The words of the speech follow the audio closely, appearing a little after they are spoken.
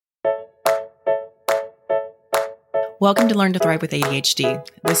Welcome to Learn to Thrive with ADHD.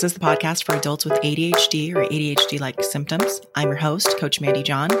 This is the podcast for adults with ADHD or ADHD-like symptoms. I'm your host, Coach Mandy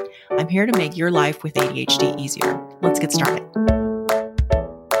John. I'm here to make your life with ADHD easier. Let's get started.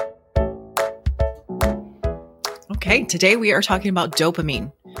 Okay, today we are talking about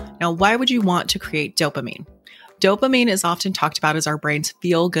dopamine. Now, why would you want to create dopamine? Dopamine is often talked about as our brain's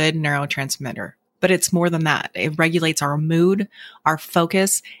feel-good neurotransmitter, but it's more than that. It regulates our mood, our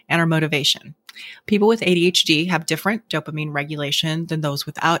focus, and our motivation. People with ADHD have different dopamine regulation than those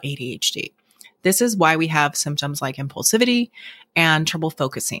without ADHD. This is why we have symptoms like impulsivity and trouble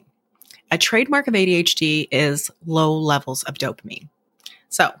focusing. A trademark of ADHD is low levels of dopamine.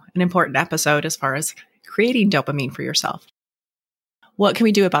 So, an important episode as far as creating dopamine for yourself. What can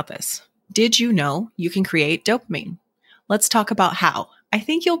we do about this? Did you know you can create dopamine? Let's talk about how. I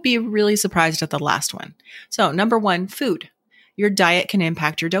think you'll be really surprised at the last one. So, number one, food. Your diet can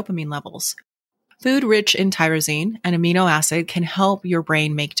impact your dopamine levels. Food rich in tyrosine, an amino acid, can help your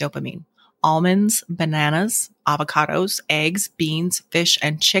brain make dopamine. Almonds, bananas, avocados, eggs, beans, fish,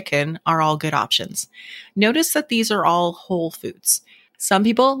 and chicken are all good options. Notice that these are all whole foods. Some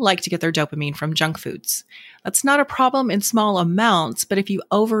people like to get their dopamine from junk foods. That's not a problem in small amounts, but if you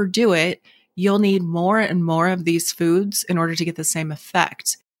overdo it, you'll need more and more of these foods in order to get the same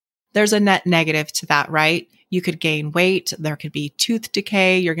effect. There's a net negative to that, right? You could gain weight, there could be tooth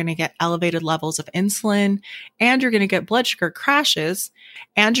decay, you're going to get elevated levels of insulin, and you're going to get blood sugar crashes,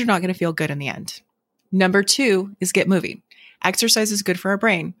 and you're not going to feel good in the end. Number two is get moving. Exercise is good for our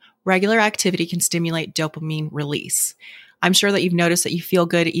brain. Regular activity can stimulate dopamine release. I'm sure that you've noticed that you feel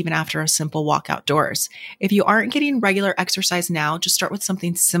good even after a simple walk outdoors. If you aren't getting regular exercise now, just start with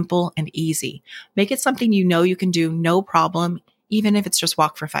something simple and easy. Make it something you know you can do no problem, even if it's just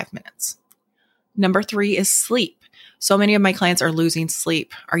walk for 5 minutes. Number three is sleep. So many of my clients are losing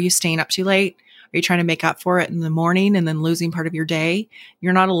sleep. Are you staying up too late? Are you trying to make up for it in the morning and then losing part of your day?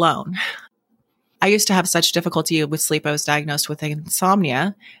 You're not alone. I used to have such difficulty with sleep. I was diagnosed with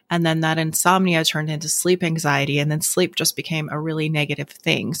insomnia, and then that insomnia turned into sleep anxiety, and then sleep just became a really negative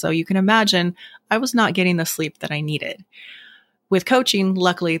thing. So you can imagine I was not getting the sleep that I needed. With coaching,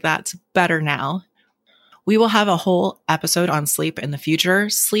 luckily that's better now. We will have a whole episode on sleep in the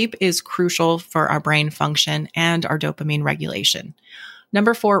future. Sleep is crucial for our brain function and our dopamine regulation.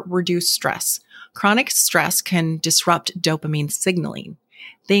 Number four, reduce stress. Chronic stress can disrupt dopamine signaling.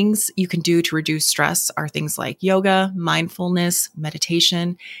 Things you can do to reduce stress are things like yoga, mindfulness,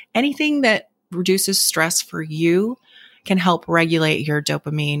 meditation. Anything that reduces stress for you can help regulate your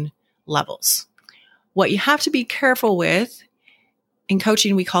dopamine levels. What you have to be careful with, in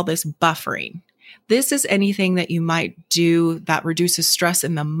coaching, we call this buffering. This is anything that you might do that reduces stress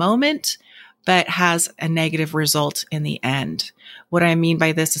in the moment, but has a negative result in the end. What I mean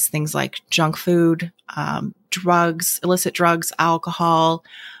by this is things like junk food, drugs, illicit drugs, alcohol,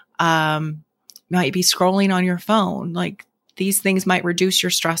 might be scrolling on your phone. Like these things might reduce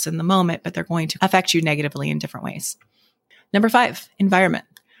your stress in the moment, but they're going to affect you negatively in different ways. Number five, environment.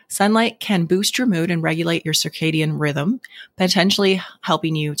 Sunlight can boost your mood and regulate your circadian rhythm, potentially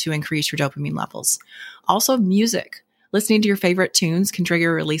helping you to increase your dopamine levels. Also, music. Listening to your favorite tunes can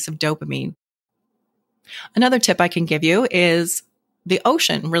trigger a release of dopamine. Another tip I can give you is the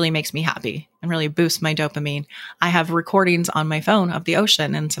ocean really makes me happy and really boosts my dopamine. I have recordings on my phone of the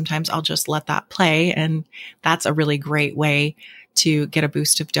ocean, and sometimes I'll just let that play, and that's a really great way to get a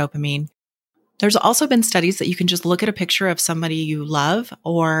boost of dopamine. There's also been studies that you can just look at a picture of somebody you love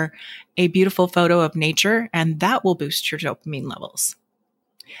or a beautiful photo of nature, and that will boost your dopamine levels.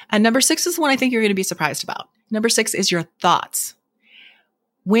 And number six is one I think you're going to be surprised about. Number six is your thoughts.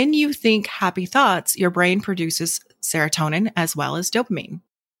 When you think happy thoughts, your brain produces serotonin as well as dopamine.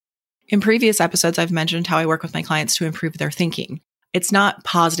 In previous episodes, I've mentioned how I work with my clients to improve their thinking. It's not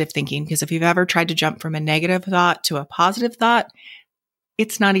positive thinking, because if you've ever tried to jump from a negative thought to a positive thought,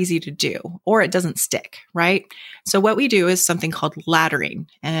 it's not easy to do, or it doesn't stick, right? So what we do is something called laddering,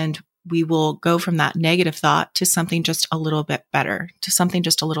 and we will go from that negative thought to something just a little bit better,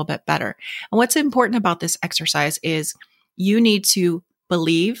 And what's important about this exercise is you need to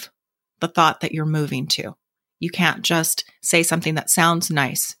believe the thought that you're moving to. You can't just say something that sounds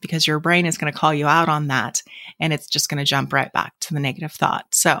nice, because your brain is going to call you out on that, and it's just going to jump right back to the negative thought.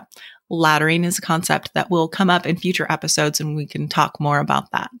 So laddering is a concept that will come up in future episodes, and we can talk more about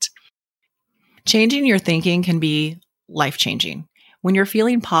that. Changing your thinking can be life-changing. When you're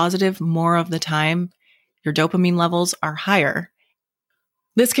feeling positive more of the time, your dopamine levels are higher.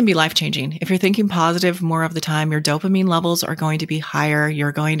 This can be life-changing. If you're thinking positive more of the time, your dopamine levels are going to be higher.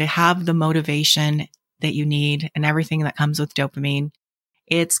 You're going to have the motivation that you need and everything that comes with dopamine.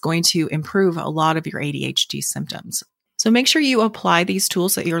 It's going to improve a lot of your ADHD symptoms. So make sure you apply these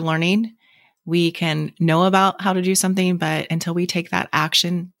tools that you're learning. We can know about how to do something, but until we take that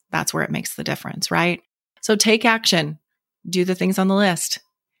action, that's where it makes the difference, right? So take action, do the things on the list,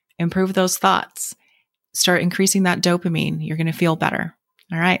 improve those thoughts, start increasing that dopamine. You're going to feel better.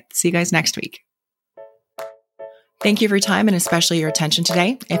 All right. See you guys next week. Thank you for your time and especially your attention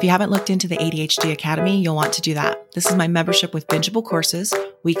today. If you haven't looked into the ADHD Academy, you'll want to do that. This is my membership with bingeable courses,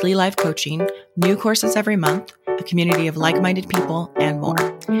 weekly live coaching, new courses every month, a community of like-minded people, and more.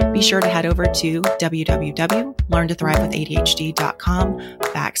 Be sure to head over to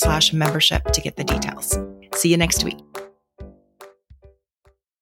www.learntothrivewithadhd.com/membership to get the details. See you next week.